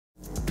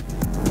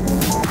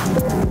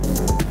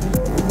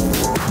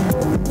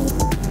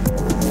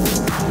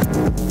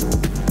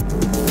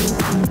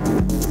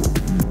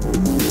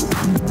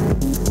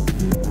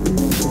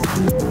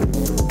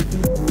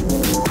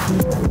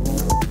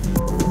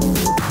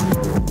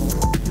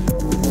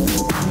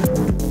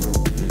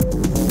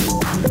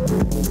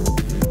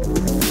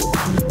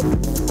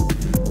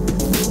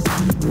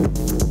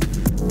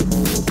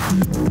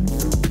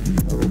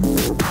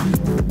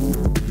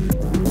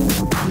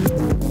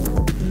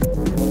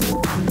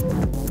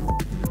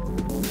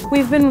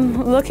We've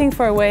been looking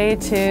for a way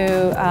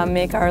to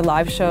make our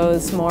live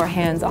shows more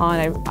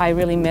hands-on. I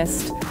really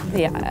missed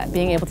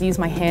being able to use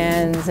my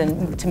hands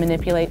and to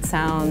manipulate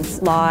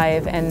sounds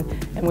live, and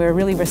we were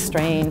really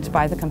restrained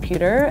by the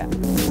computer.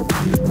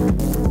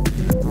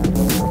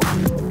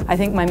 I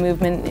think my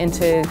movement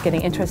into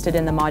getting interested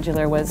in the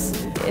modular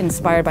was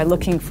inspired by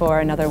looking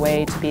for another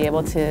way to be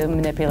able to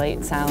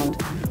manipulate sound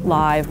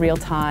live, real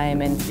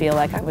time, and feel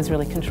like I was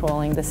really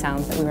controlling the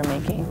sounds that we were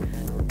making.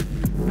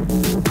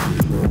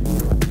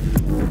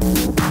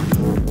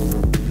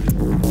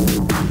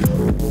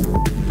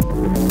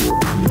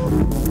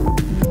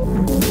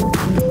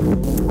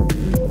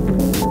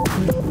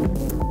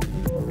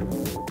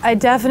 I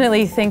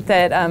definitely think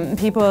that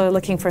people are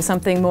looking for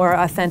something more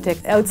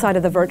authentic outside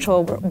of the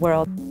virtual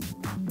world.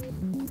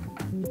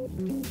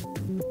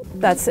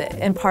 That's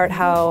in part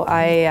how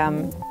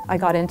I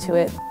got into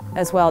it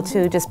as well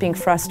too, just being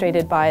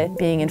frustrated by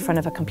being in front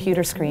of a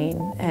computer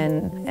screen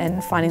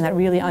and finding that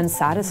really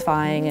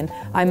unsatisfying. And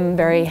I'm a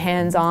very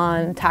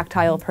hands-on,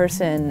 tactile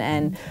person,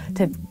 and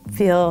to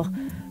feel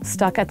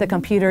stuck at the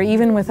computer,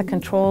 even with a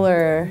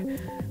controller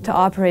to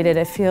operate it,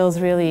 it feels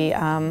really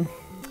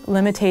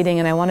limiting,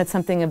 and I wanted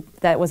something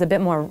that was a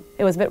bit more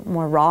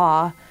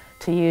raw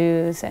to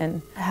use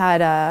and had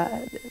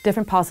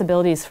different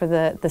possibilities for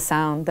the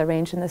sound, the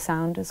range in the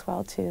sound as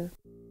well too.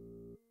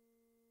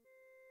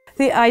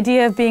 The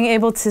idea of being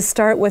able to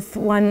start with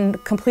one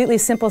completely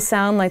simple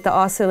sound like the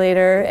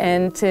oscillator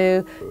and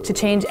to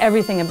change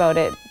everything about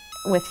it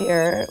with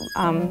your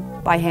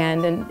by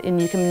hand,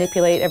 and you can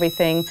manipulate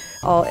everything.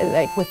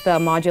 Like with the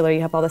modular,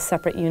 you have all the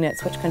separate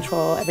units which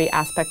control every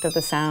aspect of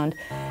the sound,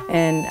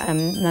 and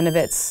none of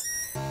it's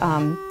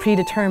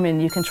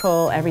predetermined. You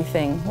control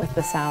everything with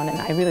the sound,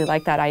 and I really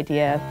like that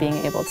idea of being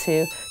able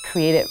to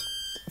create it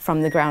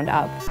from the ground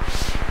up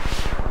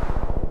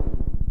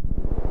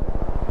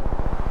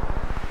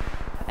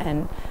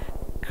and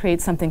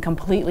create something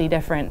completely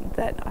different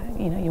that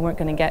you weren't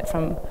going to get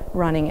from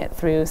running it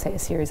through, say, a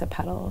series of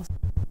pedals.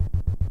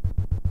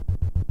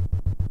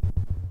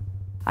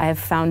 I have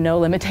found no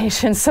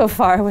limitations so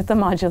far with the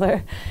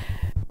modular.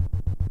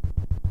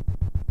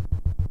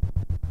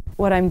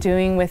 What I'm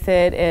doing with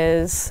it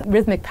is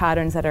rhythmic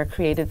patterns that are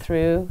created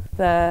through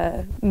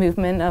the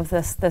movement of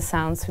the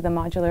sounds through the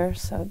modular.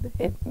 So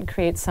it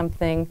creates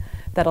something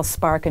that'll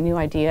spark a new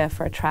idea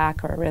for a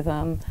track or a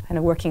rhythm,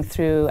 and working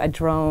through a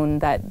drone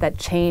that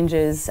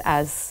changes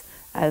as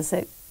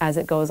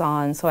it goes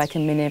on, so I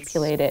can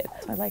manipulate it.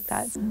 So I like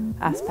that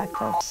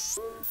aspect of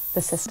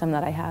the system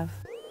that I have.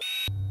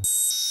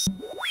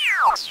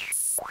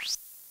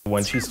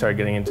 When she started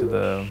getting into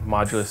the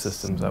modular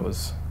systems, that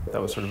was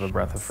sort of a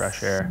breath of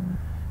fresh air.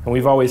 And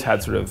we've always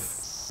had sort of,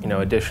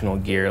 additional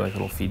gear, like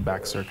little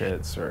feedback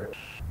circuits or,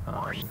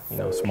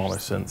 smaller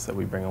synths that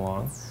we bring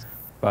along.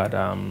 But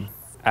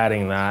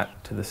adding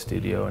that to the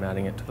studio and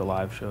adding it to the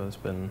live show has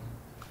been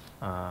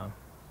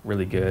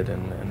really good,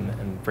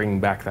 and bringing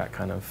back that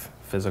kind of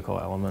physical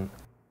element.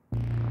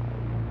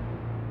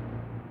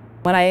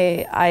 When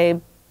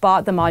I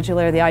bought the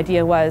modular, the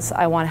idea was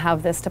I want to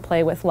have this to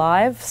play with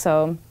live.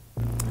 So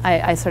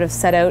I sort of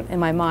set out in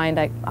my mind,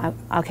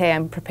 okay,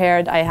 I'm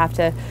prepared, I have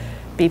to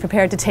be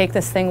prepared to take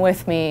this thing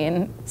with me,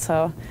 and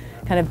so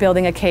kind of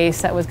building a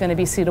case that was going to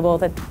be suitable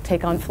to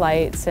take on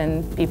flights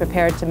and be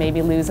prepared to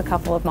maybe lose a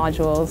couple of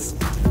modules.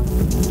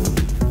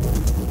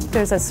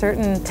 There's a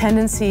certain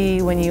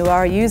tendency when you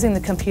are using the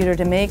computer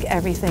to make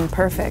everything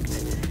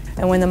perfect.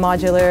 And when the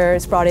modular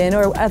is brought in,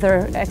 or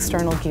other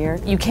external gear,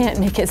 you can't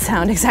make it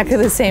sound exactly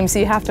the same, so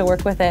you have to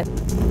work with it.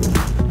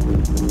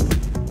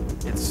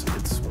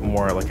 It's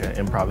more like an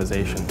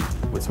improvisation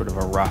with sort of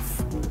a rough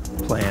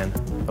plan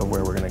of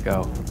where we're going to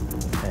go,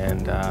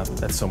 and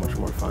that's so much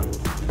more fun.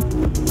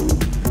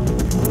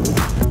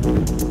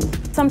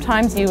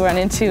 Sometimes you run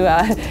into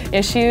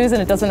issues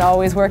and it doesn't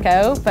always work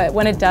out, but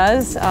when it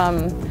does,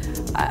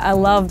 I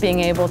love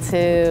being able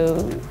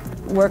to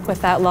work with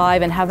that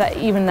live and have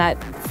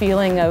that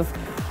feeling of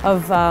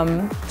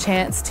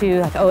chance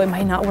to, like, oh, it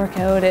might not work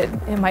out,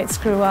 it might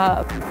screw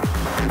up.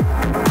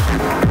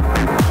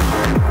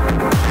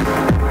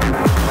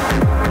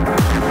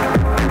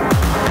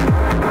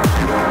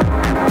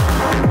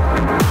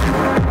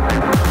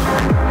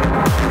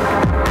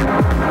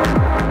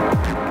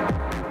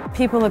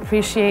 People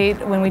appreciate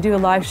when we do a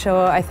live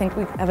show. I think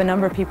we have a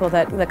number of people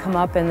that come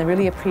up and they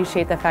really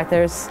appreciate the fact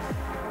there's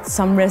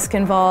some risk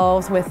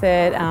involved with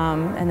it,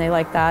 and they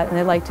like that, and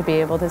they like to be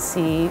able to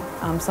see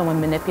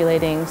someone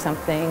manipulating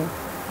something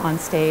on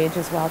stage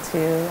as well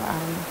too.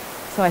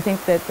 So I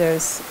think that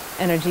there's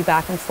energy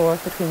back and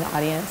forth between the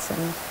audience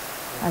and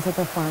as a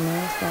performer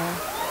as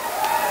well.